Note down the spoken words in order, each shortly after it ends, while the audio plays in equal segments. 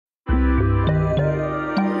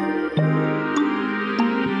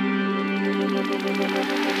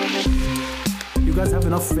guys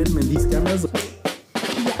have enough film in these cameras?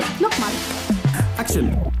 Nochmal.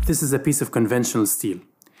 Action! This is a piece of conventional steel.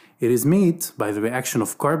 It is made by the reaction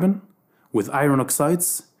of carbon with iron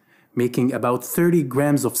oxides, making about 30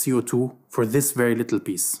 grams of CO2 for this very little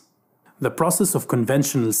piece. The process of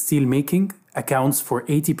conventional steel making accounts for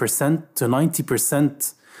 80% to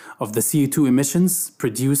 90% of the CO2 emissions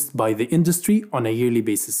produced by the industry on a yearly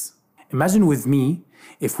basis. Imagine with me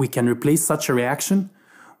if we can replace such a reaction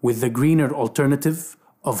with the greener alternative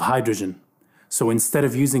of hydrogen. So instead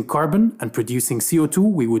of using carbon and producing CO2,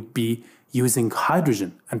 we would be using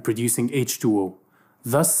hydrogen and producing H2O.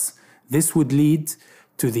 Thus, this would lead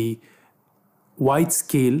to the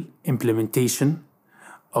wide-scale implementation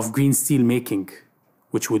of green steel making,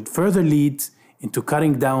 which would further lead into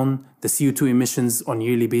cutting down the CO2 emissions on a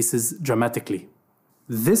yearly basis dramatically.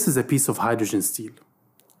 This is a piece of hydrogen steel.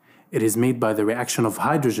 It is made by the reaction of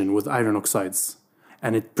hydrogen with iron oxides,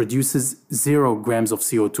 and it produces 0 grams of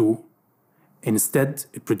CO2. Instead,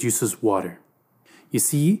 it produces water. You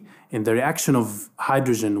see, in the reaction of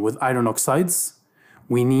hydrogen with iron oxides,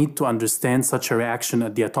 we need to understand such a reaction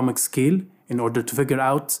at the atomic scale in order to figure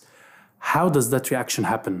out how does that reaction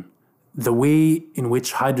happen. The way in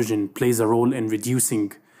which hydrogen plays a role in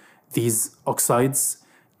reducing these oxides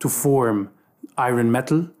to form iron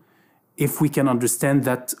metal. If we can understand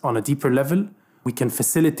that on a deeper level, we can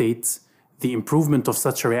facilitate the improvement of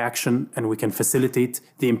such a reaction and we can facilitate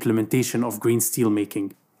the implementation of green steel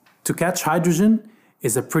making. To catch hydrogen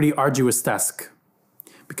is a pretty arduous task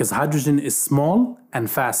because hydrogen is small and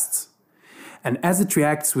fast. And as it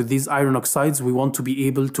reacts with these iron oxides, we want to be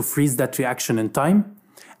able to freeze that reaction in time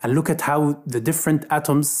and look at how the different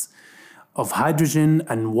atoms of hydrogen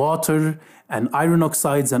and water and iron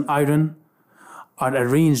oxides and iron are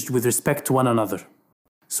arranged with respect to one another.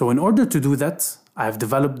 So in order to do that, I have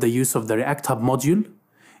developed the use of the React Hub module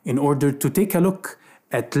in order to take a look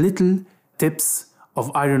at little tips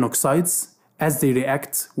of iron oxides as they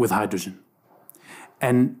react with hydrogen.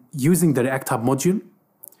 And using the React Hub module,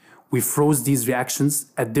 we froze these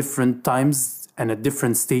reactions at different times and at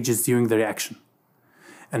different stages during the reaction.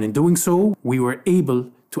 And in doing so, we were able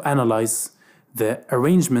to analyze the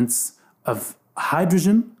arrangements of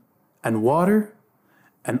hydrogen and water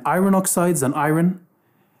and iron oxides and iron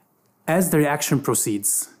as the reaction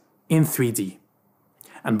proceeds in 3D.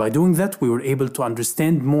 And by doing that, we were able to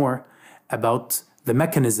understand more about the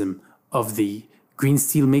mechanism of the green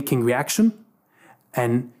steel making reaction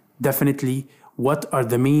and definitely what are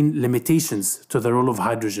the main limitations to the role of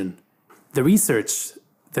hydrogen. The research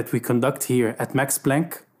that we conduct here at Max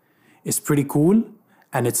Planck is pretty cool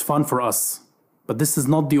and it's fun for us. But this is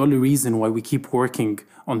not the only reason why we keep working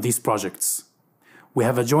on these projects. We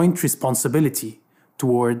have a joint responsibility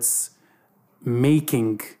towards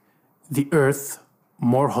making the Earth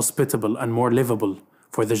more hospitable and more livable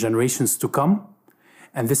for the generations to come.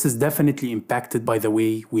 And this is definitely impacted by the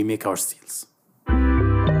way we make our steels.